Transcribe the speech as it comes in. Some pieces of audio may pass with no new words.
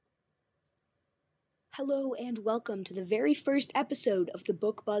Hello and welcome to the very first episode of the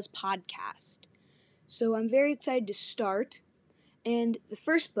Book Buzz podcast. So I'm very excited to start, and the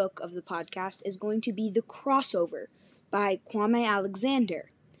first book of the podcast is going to be The Crossover by Kwame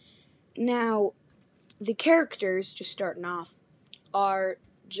Alexander. Now, the characters, just starting off, are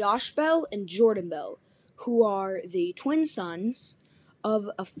Josh Bell and Jordan Bell, who are the twin sons of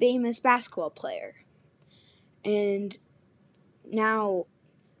a famous basketball player. And now,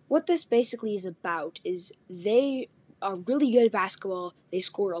 what this basically is about is they are really good at basketball, they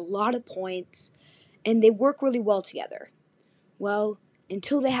score a lot of points, and they work really well together. Well,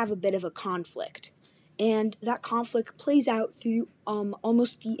 until they have a bit of a conflict. And that conflict plays out through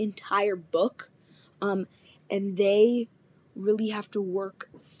almost the entire book. And they really have to work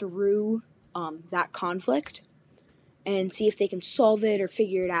through that conflict and see if they can solve it or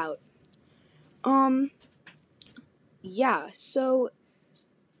figure it out. So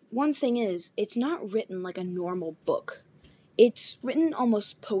one thing is, it's not written like a normal book. It's written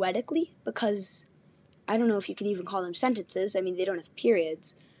almost poetically because I don't know if you can even call them sentences. I mean, they don't have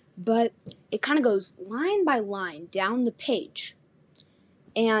periods. But it kind of goes line by line down the page.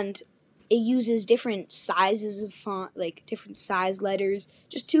 And it uses different sizes of font, like different size letters,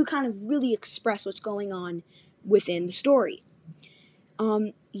 just to kind of really express what's going on within the story.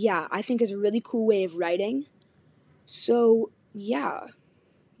 I think it's a really cool way of writing. So,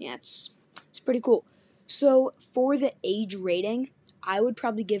 it's pretty cool. So for the age rating, I would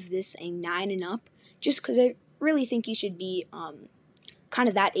probably give this a 9 and up, just because I really think you should be kind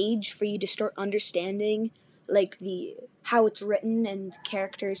of that age for you to start understanding like the how it's written and the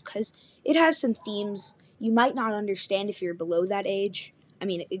characters, because it has some themes you might not understand if you're below that age. I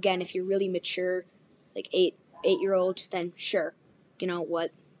mean, again, if you're really mature, like 8-year-old, then sure, you know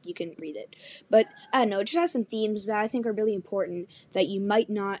what, you can read it. But I don't know, it just has some themes that I think are really important that you might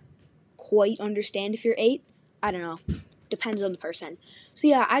not quite understand if you're 8. I don't know. Depends on the person. So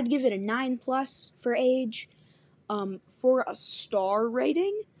yeah, I'd give it a 9+ for age. For a star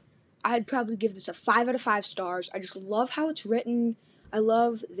rating, I'd probably give this a 5 out of 5 stars. I just love how it's written. I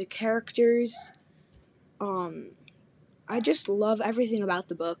love the characters. I just love everything about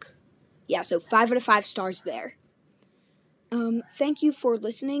the book. Yeah, so 5 out of 5 stars there. Thank you for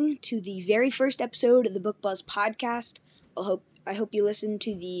listening to the very first episode of the Book Buzz podcast. I hope you listen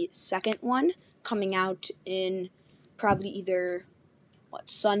to the second one coming out in probably either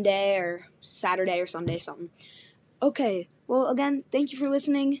Sunday or Saturday or Sunday, something. Okay, well, again, thank you for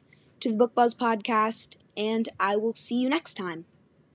listening to the Book Buzz podcast, and I will see you next time.